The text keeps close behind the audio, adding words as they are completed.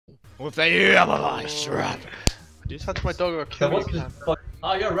With the ice trap. Just touch my dog or kill me.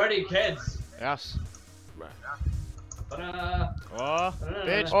 Oh, you're ready, kids. Yes. Ta-da. Oh,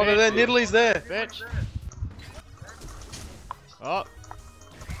 bitch. Oh, they're there. Nidalee there. Bitch. Oh.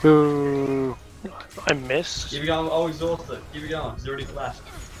 Boo. I missed. Keep it going. Oh, exhausted. Keep it going. He's already flashed.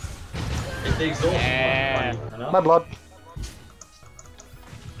 It's the exhausted Yeah. one. My blood.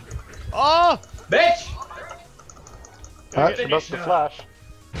 Oh! Bitch! Alright, Finish that's the her. flash.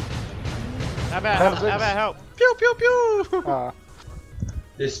 How about help? Pew pew pew.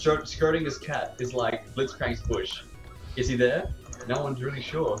 This Schrodinger's cat is like Blitzcrank's bush. Is he there? No one's really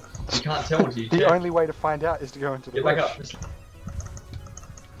sure. You can't tell until you check. The only way to find out is to go into the Get back bush. up.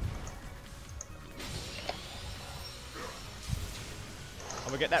 I'm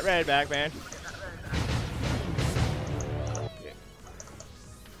gonna get that red back, man.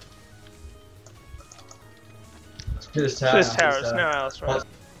 To this tower. This tower is nowhere else, right?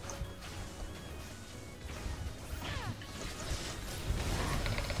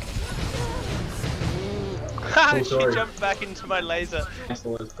 Ha! She sorry. jumped back into my laser. That's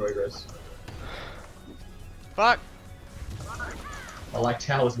all his progress. Fuck. I like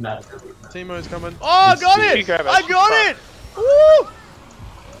towers matter. Teemo's coming. Oh, I got You it! grab it. I got Fuck. it! Woo!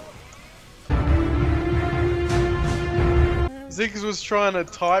 Ziggs was trying to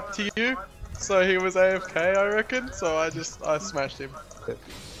type to you, so he was AFK, I reckon. So I smashed him.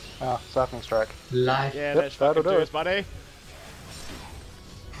 Sapling strike. Life. Yeah, Yep, let's fucking that'll do do this, it. buddy.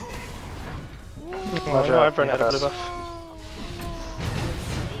 Watch Oh, out, I've run out of yes. liver.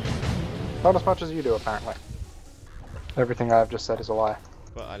 Not as much as you do, apparently. Everything I've just said is a lie.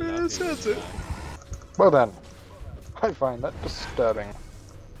 But I Yeah, love that's you. it. Well then, I find that disturbing.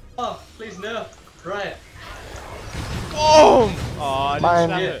 Oh, please no. Right. Boom! Oh, I didn't Mine.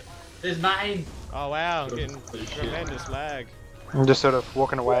 snap Yeah. it. There's mine. Oh wow, I'm getting Holy shit. tremendous lag. I'm just sort of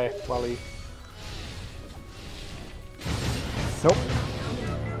walking away while he... Nope.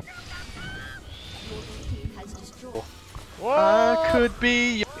 Whoa! I could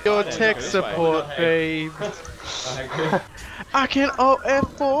be your didn't tech go this way. support, babe. Okay. I can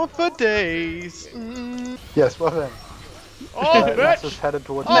OF4 for days. Mm. Yes, well then. Oh, NASA's bitch! headed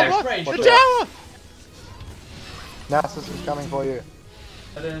towards Oh, Next what? range. The Watch tower! NASA's is coming for you.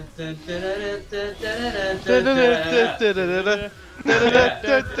 There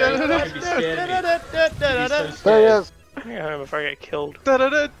he is. I'm gonna go home before I get killed.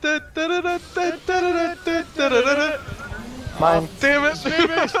 Mine. Damn it!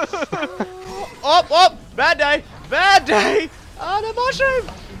 Up, up! Bad day! Bad day! Oh, the mushroom!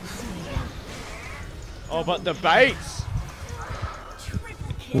 Oh, but the baits!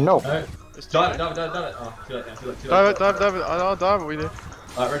 No. Alright. Just Dive it, dive it, dive it, dive it. Oh, too late now, too late, too late. Dive it, dive it, dive it. I'll dive it with you.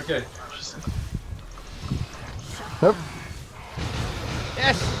 Alright, ready, go. Nope.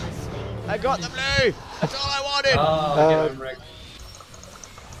 Yes! I got the blue! That's all I wanted! Oh, get home, Rick.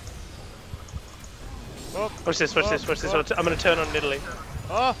 Watch this, watch this, watch this. I'm gonna turn on Nidalee.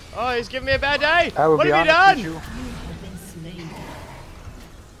 Oh, oh, he's giving me a bad day! I will What be have you honest done? with you.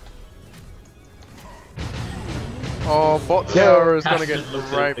 Oh, bot Yeah. tower is gonna get Hashtag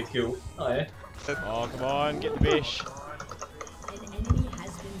looks raped. like the kill. Oh, yeah. Oh, come on, get the bish.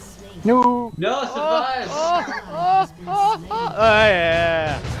 No. No, survives! Oh,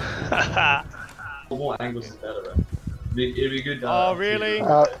 yeah! More angles is better, bro. It'd be good. Oh, really?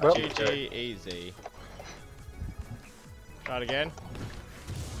 Well, GG, easy. Try it again.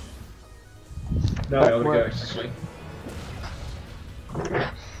 No, I wanna go extra swing.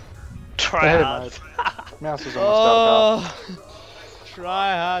 Try ahead, hard. mate. Mouse is almost out of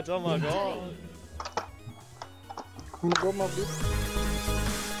Try hard, oh my god. power. Oh my god, my bitch.